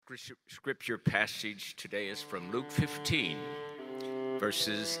Scripture passage today is from Luke 15,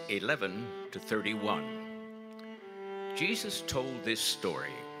 verses 11 to 31. Jesus told this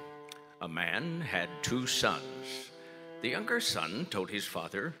story. A man had two sons. The younger son told his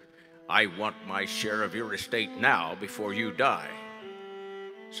father, "I want my share of your estate now before you die."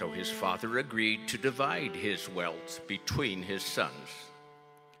 So his father agreed to divide his wealth between his sons.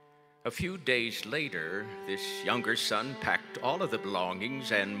 A few days later, this younger son packed all of the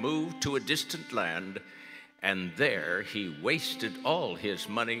belongings and moved to a distant land, and there he wasted all his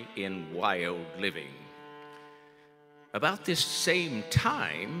money in wild living. About this same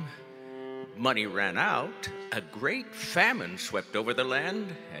time, money ran out, a great famine swept over the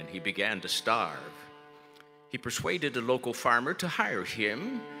land, and he began to starve. He persuaded a local farmer to hire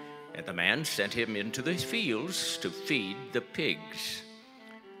him, and the man sent him into the fields to feed the pigs.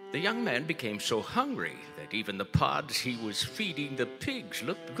 The young man became so hungry that even the pods he was feeding the pigs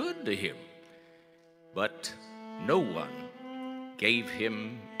looked good to him. But no one gave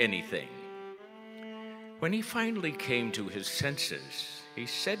him anything. When he finally came to his senses, he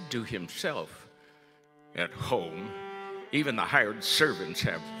said to himself, "At home, even the hired servants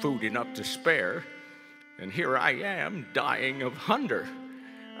have food enough to spare, and here I am dying of hunger.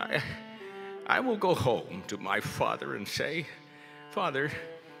 I will go home to my father and say, 'Father,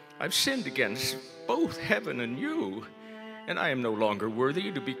 I've sinned against both heaven and you, and I am no longer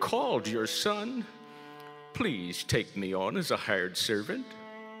worthy to be called your son. Please take me on as a hired servant.'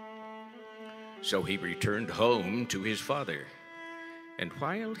 So he returned home to his father, and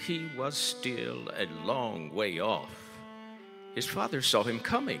while he was still a long way off, his father saw him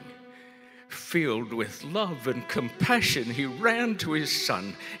coming. Filled with love and compassion, he ran to his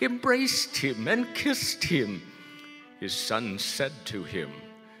son, embraced him, and kissed him. His son said to him,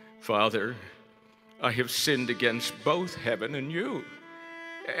 'Father, I have sinned against both heaven and you,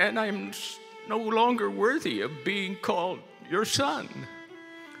 and I am no longer worthy of being called your son.'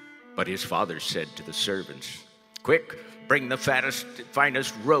 But his father said to the servants, 'Quick, bring the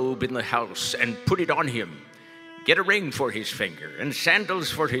finest robe in the house and put it on him. Get a ring for his finger and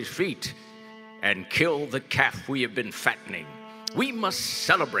sandals for his feet, and kill the calf we have been fattening. We must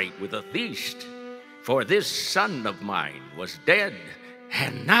celebrate with a feast, for this son of mine was dead,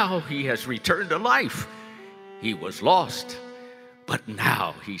 and now he has returned to life. He was lost, but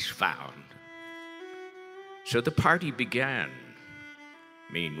now he's found.' So the party began.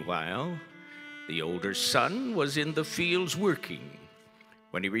 Meanwhile, the older son was in the fields working.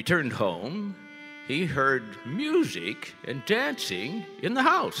 When he returned home, he heard music and dancing in the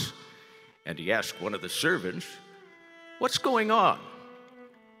house, and he asked one of the servants, 'What's going on?'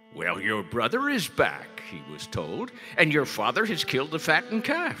 'Well, your brother is back,' he was told, 'and your father has killed the fattened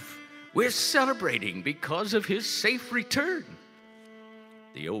calf. We're celebrating because of his safe return.'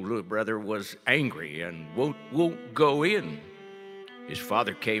 The older brother was angry and won't go in. His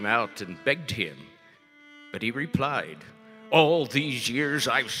father came out and begged him, but he replied, 'All these years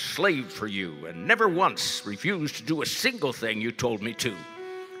I've slaved for you and never once refused to do a single thing you told me to.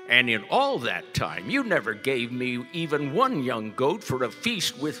 And in all that time, you never gave me even one young goat for a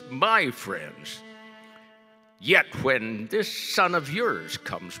feast with my friends. Yet when this son of yours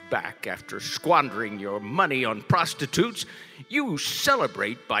comes back after squandering your money on prostitutes, you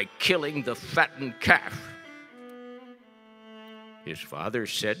celebrate by killing the fattened calf.' His father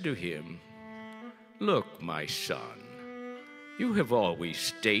said to him, 'Look, my son, you have always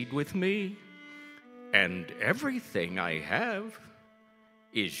stayed with me, and everything I have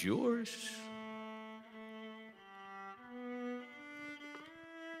is yours.'"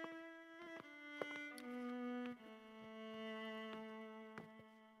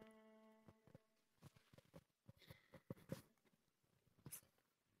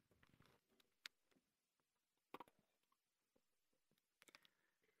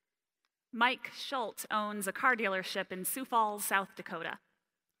 Mike Schultz owns a car dealership in Sioux Falls, South Dakota.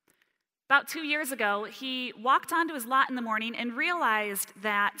 About 2 years ago, he walked onto his lot in the morning and realized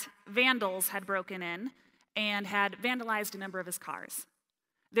that vandals had broken in and had vandalized a number of his cars.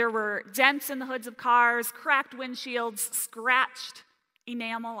 There were dents in the hoods of cars, cracked windshields, scratched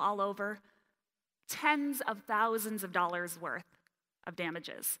enamel all over, tens of thousands of dollars worth of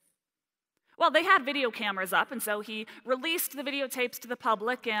damages. Well, they had video cameras up, and so he released the videotapes to the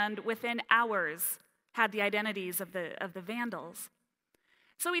public, and within hours had the identities of the vandals.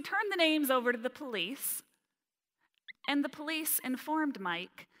 So he turned the names over to the police, and the police informed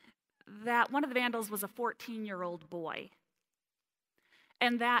Mike that one of the vandals was a 14-year-old boy,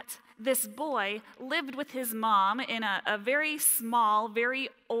 and that this boy lived with his mom in a very small, very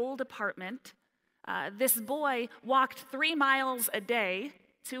old apartment. This boy walked 3 miles a day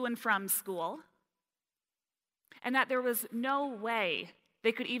to and from school, and that there was no way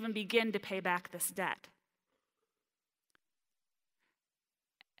they could even begin to pay back this debt.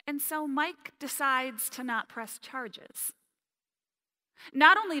 And so Mike decides to not press charges.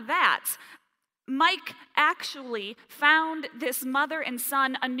 Not only that, Mike actually found this mother and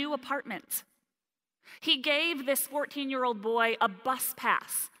son a new apartment. He gave this 14-year-old boy a bus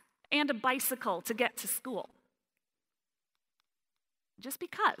pass and a bicycle to get to school. Just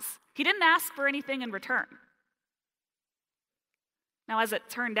because. He didn't ask for anything in return. Now, as it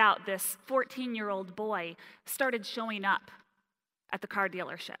turned out, this 14-year-old boy started showing up at the car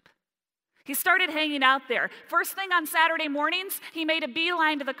dealership. He started hanging out there. First thing on Saturday mornings, he made a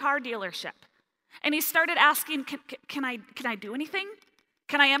beeline to the car dealership. And he started asking, can I do anything?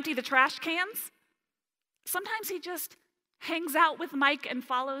 Can I empty the trash cans? Sometimes he just hangs out with Mike and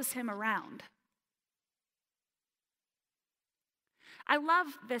follows him around. I love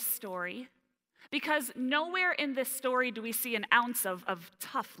this story because nowhere in this story do we see an ounce of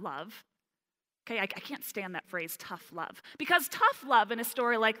tough love. Okay, I can't stand that phrase, tough love. Because tough love in a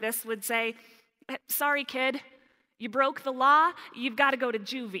story like this would say, sorry kid, you broke the law, you've got to go to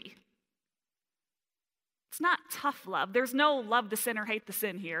juvie. It's not tough love. There's no love the sin or hate the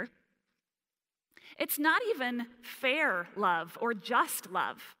sin here. It's not even fair love or just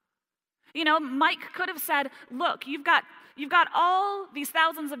love. You know, Mike could have said, look, you've got all these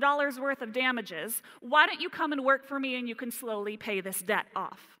thousands of dollars worth of damages. Why don't you come and work for me and you can slowly pay this debt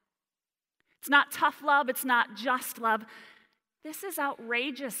off? It's not tough love. It's not just love. This is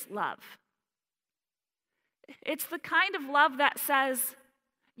outrageous love. It's the kind of love that says,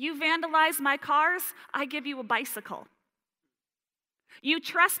 you vandalize my cars, I give you a bicycle. You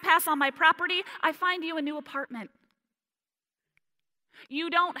trespass on my property, I find you a new apartment. You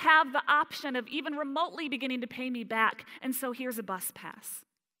don't have the option of even remotely beginning to pay me back, and so here's a bus pass.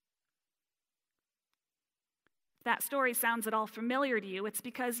 If that story sounds at all familiar to you, it's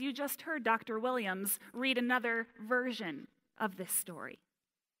because you just heard Dr. Williams read another version of this story.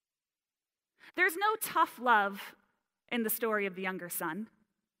 There's no tough love in the story of the younger son.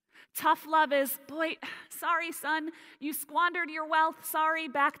 Tough love is, boy, sorry, son, you squandered your wealth. Sorry,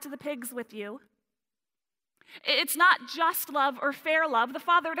 back to the pigs with you. It's not just love or fair love. The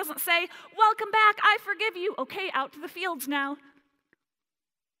father doesn't say, welcome back, I forgive you. Okay, out to the fields now.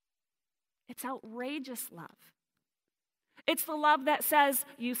 It's outrageous love. It's the love that says,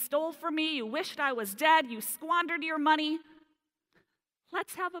 you stole from me, you wished I was dead, you squandered your money.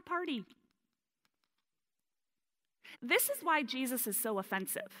 Let's have a party. This is why Jesus is so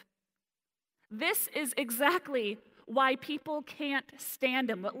offensive. This is exactly why people can't stand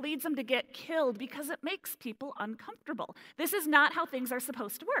him, what leads them to get killed, because it makes people uncomfortable. This is not how things are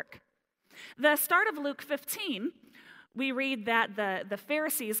supposed to work. The start of Luke 15, we read that the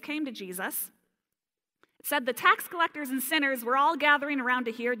Pharisees came to Jesus. It said the tax collectors and sinners were all gathering around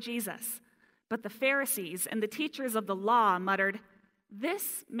to hear Jesus. But the Pharisees and the teachers of the law muttered,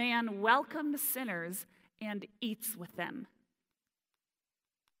 this man welcomes sinners and eats with them.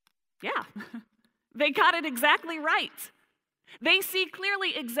 Yeah, they got it exactly right. They see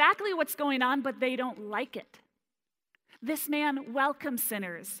clearly exactly what's going on, but they don't like it. This man welcomes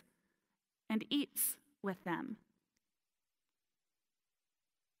sinners and eats with them.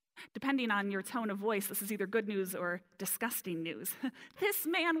 Depending on your tone of voice, this is either good news or disgusting news. This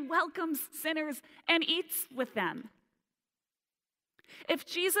man welcomes sinners and eats with them. If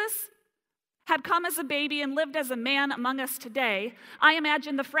Jesus had come as a baby and lived as a man among us today, I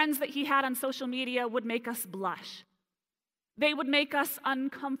imagine the friends that he had on social media would make us blush. They would make us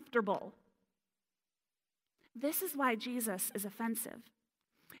uncomfortable. This is why Jesus is offensive.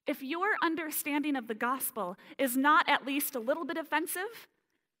 If your understanding of the gospel is not at least a little bit offensive,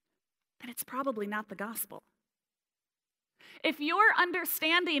 then it's probably not the gospel. If your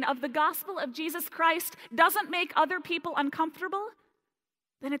understanding of the gospel of Jesus Christ doesn't make other people uncomfortable,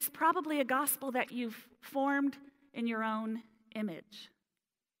 then it's probably a gospel that you've formed in your own image.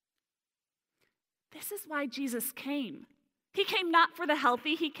 This is why Jesus came. He came not for the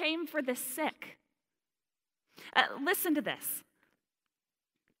healthy, he came for the sick. Listen to this.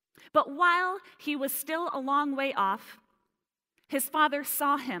 But while he was still a long way off, his father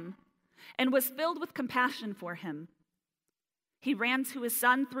saw him and was filled with compassion for him. He ran to his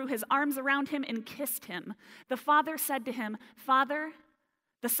son, threw his arms around him, and kissed him. The son said to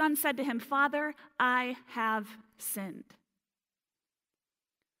him, Father, I have sinned.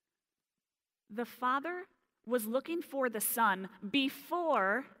 The father was looking for the son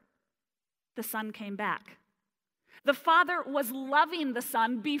before the son came back. The father was loving the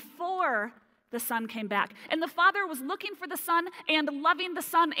son before the son came back. And the father was looking for the son and loving the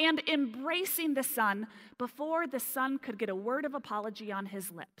son and embracing the son before the son could get a word of apology on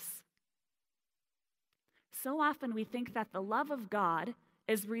his lips. So often we think that the love of God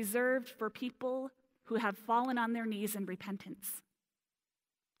is reserved for people who have fallen on their knees in repentance.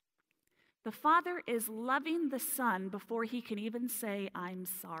 The father is loving the son before he can even say, "I'm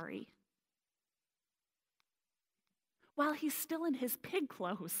sorry," while he's still in his pig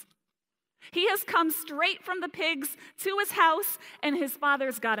clothes. He has come straight from the pigs to his house, and his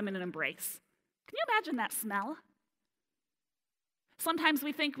father's got him in an embrace. Can you imagine that smell? Sometimes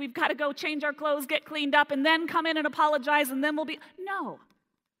we think we've got to go change our clothes, get cleaned up, and then come in and apologize, and then we'll be... No.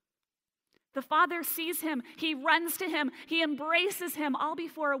 The father sees him. He runs to him. He embraces him, all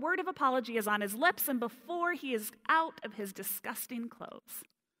before a word of apology is on his lips and before he is out of his disgusting clothes.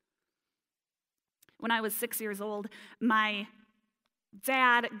 When I was 6 years old, my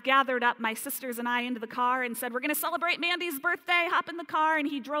dad gathered up my sisters and I into the car and said, "We're going to celebrate Mandy's birthday. Hop in the car," and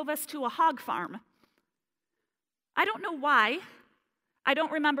he drove us to a hog farm. I don't know why. I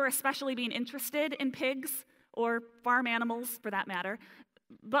don't remember especially being interested in pigs or farm animals for that matter.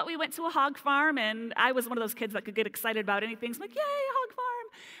 But we went to a hog farm, and I was one of those kids that could get excited about anything. So I'm like, "Yay, hog farm."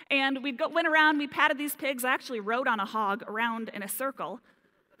 And we went around, we patted these pigs. I actually rode on a hog around in a circle.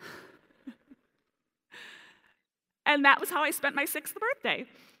 And that was how I spent my 6th birthday.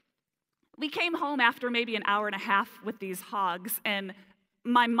 We came home after maybe an hour and a half with these hogs, and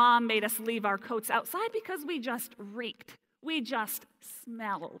my mom made us leave our coats outside because we just reeked. We just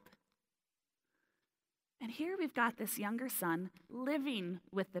smelled. And here we've got this younger son living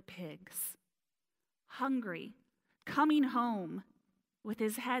with the pigs, hungry, coming home with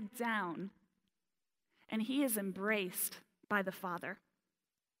his head down, and he is embraced by the father.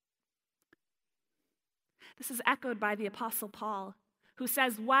 This is echoed by the Apostle Paul, who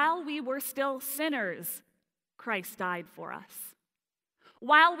says, "While we were still sinners, Christ died for us.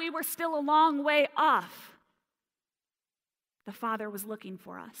 While we were still a long way off, the Father was looking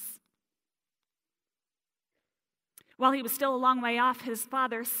for us." While he was still a long way off, his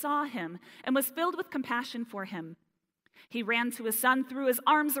father saw him and was filled with compassion for him. He ran to his son, threw his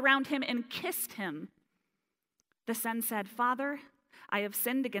arms around him, and kissed him. The son said, "Father, I have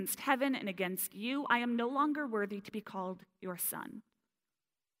sinned against heaven and against you. I am no longer worthy to be called your son."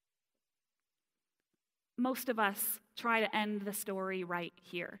 Most of us try to end the story right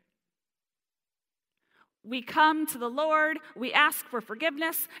here. We come to the Lord, we ask for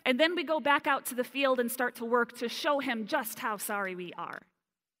forgiveness, and then we go back out to the field and start to work to show him just how sorry we are.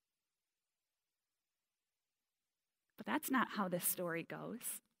 But that's not how this story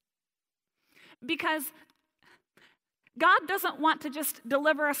goes. Because God doesn't want to just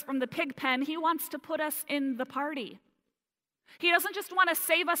deliver us from the pig pen. He wants to put us in the party. He doesn't just want to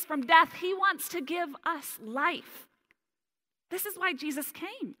save us from death. He wants to give us life. This is why Jesus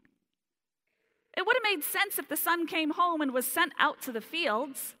came. It would have made sense if the son came home and was sent out to the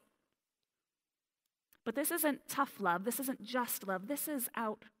fields. But this isn't tough love. This isn't just love. This is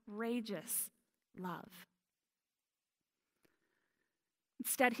outrageous love.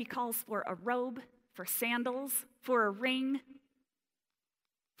 Instead, he calls for a robe, for sandals, for a ring,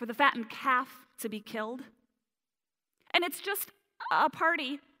 for the fattened calf to be killed. And it's just a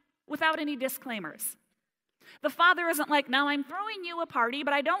party without any disclaimers. The father isn't like, "Now I'm throwing you a party,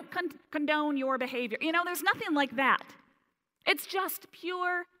 but I don't condone your behavior." There's nothing like that. It's just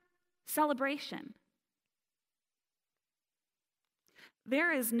pure celebration.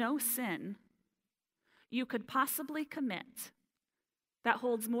 There is no sin you could possibly commit that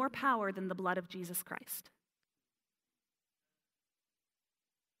holds more power than the blood of Jesus Christ.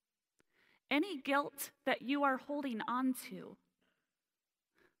 Any guilt that you are holding on to,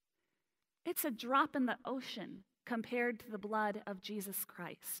 it's a drop in the ocean compared to the blood of Jesus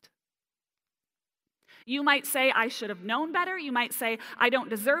Christ. You might say, "I should have known better." You might say, "I don't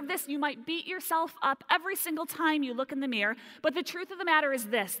deserve this." You might beat yourself up every single time you look in the mirror. But the truth of the matter is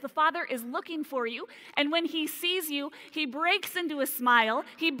this: the Father is looking for you, and when he sees you, he breaks into a smile.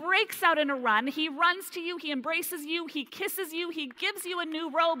 He breaks out in a run. He runs to you. He embraces you. He kisses you. He gives you a new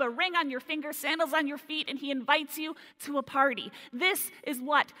robe, a ring on your finger, sandals on your feet, and he invites you to a party. This is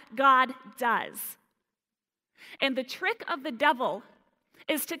what God does. And the trick of the devil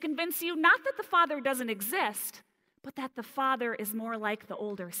is to convince you not that the Father doesn't exist, but that the Father is more like the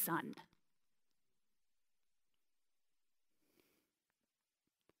older son.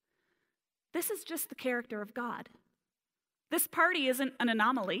 This is just the character of God. This party isn't an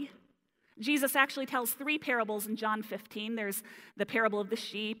anomaly. Jesus actually tells 3 parables in John 15. There's the parable of the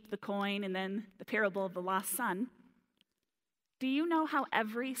sheep, the coin, and then the parable of the lost son. Do you know how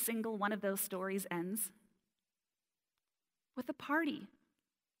every single one of those stories ends? With a party.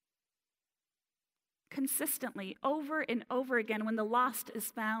 Consistently, over and over again, when the lost is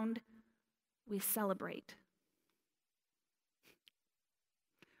found, we celebrate.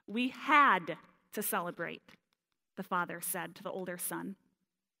 We had to celebrate, the father said to the older son.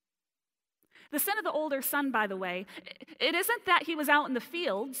 The sin of the older son, by the way, it isn't that he was out in the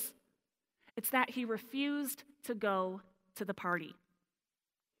fields, it's that he refused to go to the party.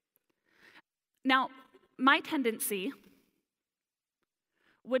 Now, my tendency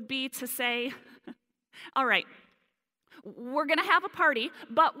would be to say, all right, we're going to have a party,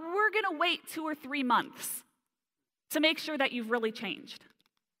 but we're going to wait 2 or 3 months to make sure that you've really changed.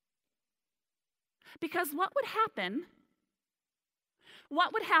 Because what would happen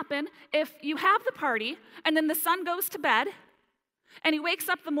if you have the party and then the son goes to bed and he wakes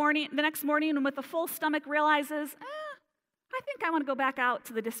up the next morning and with a full stomach realizes, I think I want to go back out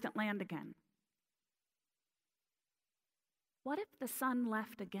to the distant land again. What if the son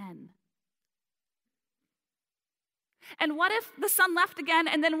left again? And what if the son left again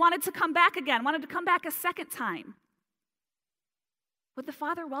and then wanted to come back again, wanted to come back a second time? Would the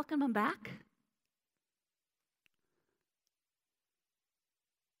father welcome him back?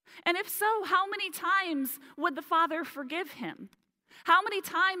 And if so, how many times would the father forgive him? How many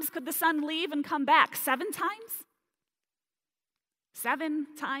times could the son leave and come back? 7 times? 7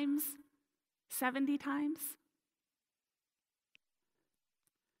 times? 70 times?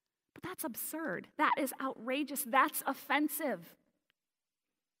 But that's absurd. That is outrageous. That's offensive.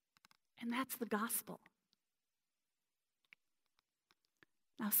 And that's the gospel.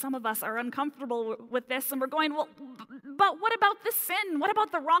 Now, some of us are uncomfortable with this, and we're going, well, but what about this sin? What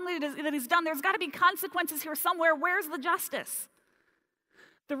about the wrong that he's done? There's got to be consequences here somewhere. Where's the justice?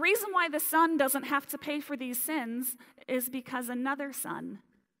 The reason why the son doesn't have to pay for these sins is because another son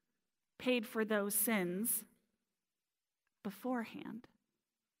paid for those sins beforehand.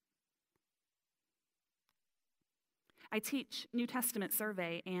 I teach New Testament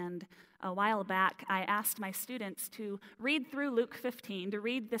survey, and a while back I asked my students to read through Luke 15, to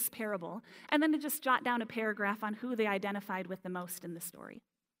read this parable, and then to just jot down a paragraph on who they identified with the most in the story.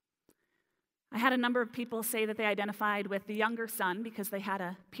 I had a number of people say that they identified with the younger son because they had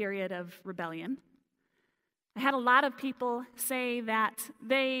a period of rebellion. I had a lot of people say that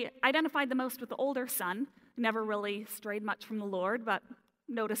they identified the most with the older son, who never really strayed much from the Lord, but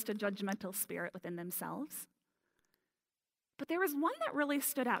noticed a judgmental spirit within themselves. But there was one that really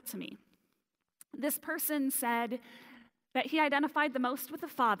stood out to me. This person said that he identified the most with the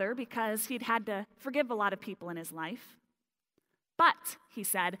father because he'd had to forgive a lot of people in his life. But, he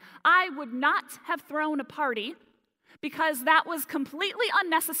said, I would not have thrown a party because that was completely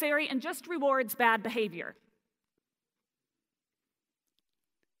unnecessary and just rewards bad behavior.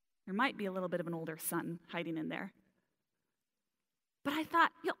 There might be a little bit of an older son hiding in there. But I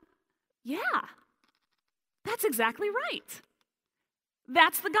thought, yeah, that's exactly right.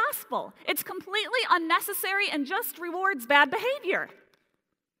 That's the gospel. It's completely unnecessary and just rewards bad behavior.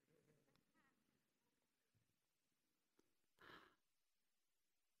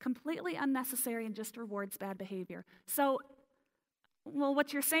 Completely unnecessary and just rewards bad behavior. So, well,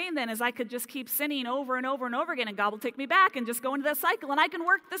 what you're saying then is I could just keep sinning over and over and over again and God will take me back and just go into that cycle and I can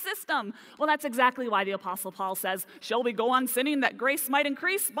work the system. Well, that's exactly why the Apostle Paul says, shall we go on sinning that grace might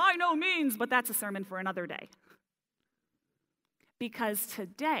increase? By no means, but that's a sermon for another day. Because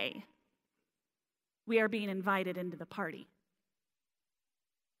today, we are being invited into the party.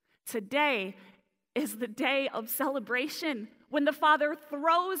 Today is the day of celebration when the Father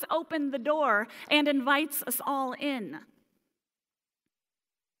throws open the door and invites us all in.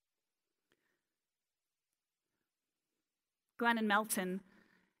 Glennon Melton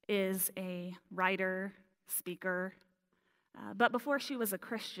is a writer, speaker, but before she was a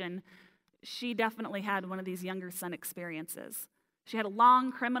Christian, she definitely had one of these younger son experiences. She had a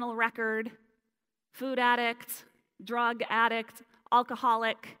long criminal record, food addict, drug addict,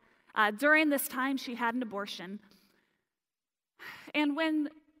 alcoholic. During this time, she had an abortion. And when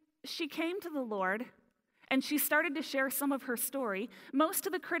she came to the Lord and she started to share some of her story, most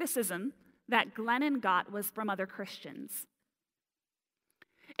of the criticism that Glennon got was from other Christians.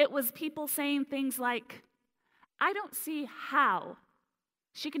 It was people saying things like, I don't see how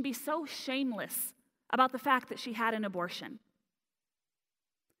she can be so shameless about the fact that she had an abortion.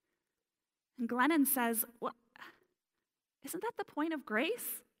 And Glennon says, well, isn't that the point of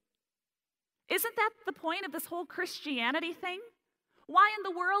grace? Isn't that the point of this whole Christianity thing? Why in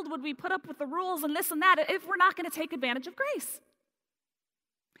the world would we put up with the rules and this and that if we're not going to take advantage of grace?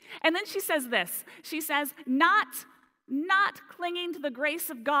 And then she says this. She says, not Not clinging to the grace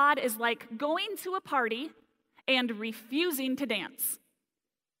of God is like going to a party and refusing to dance.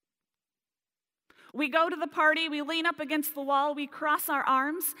 We go to the party, we lean up against the wall, we cross our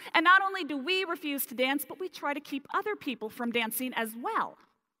arms, and not only do we refuse to dance, but we try to keep other people from dancing as well.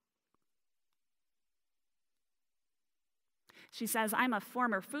 She says, I'm a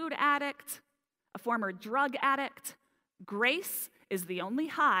former food addict, a former drug addict. Grace is the only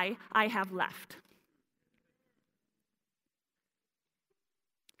high I have left.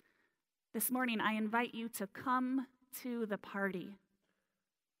 This morning, I invite you to come to the party.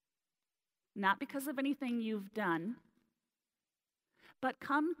 Not because of anything you've done, but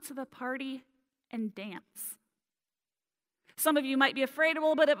come to the party and dance. Some of you might be afraid,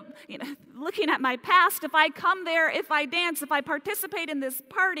 well, but looking at my past, if I come there, if I dance, if I participate in this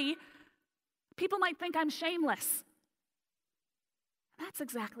party, people might think I'm shameless. That's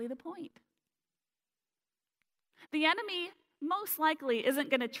exactly the point. The enemy most likely isn't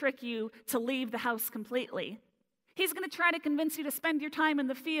going to trick you to leave the house completely. He's going to try to convince you to spend your time in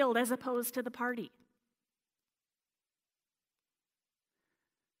the field as opposed to the party.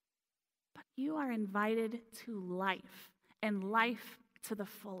 But you are invited to life, and life to the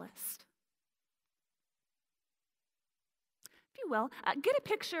fullest. If you will, get a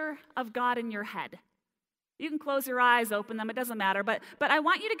picture of God in your head. You can close your eyes, open them, it doesn't matter, but I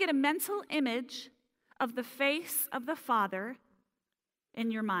want you to get a mental image of the face of the Father in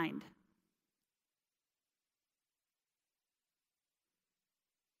your mind.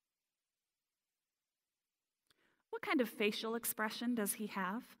 What kind of facial expression does he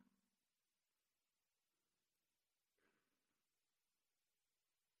have?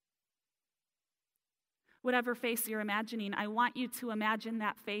 Whatever face you're imagining, I want you to imagine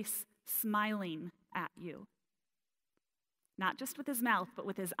that face smiling at you. Not just with his mouth, but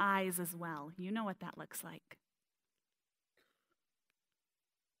with his eyes as well. You know what that looks like.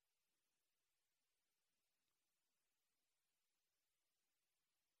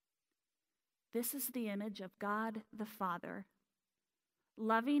 This is the image of God the Father,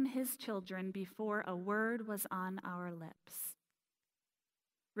 loving his children before a word was on our lips.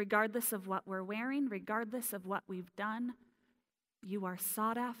 Regardless of what we're wearing, regardless of what we've done, you are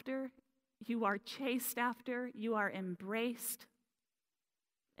sought after, you are chased after, you are embraced,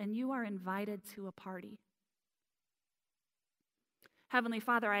 and you are invited to a party. Heavenly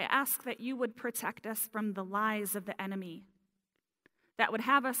Father, I ask that you would protect us from the lies of the enemy, that would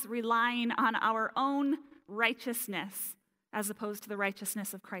have us relying on our own righteousness as opposed to the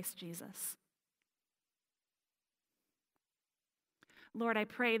righteousness of Christ Jesus. Lord, I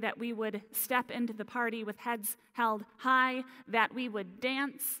pray that we would step into the party with heads held high, that we would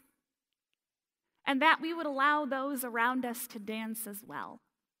dance, and that we would allow those around us to dance as well.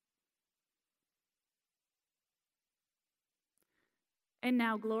 And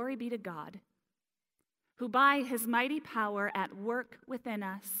now, glory be to God, who by his mighty power at work within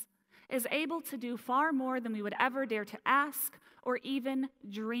us is able to do far more than we would ever dare to ask or even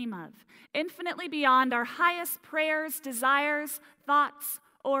dream of, infinitely beyond our highest prayers, desires, thoughts,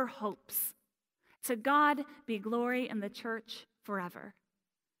 or hopes. To God be glory in the church forever.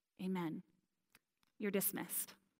 Amen. You're dismissed.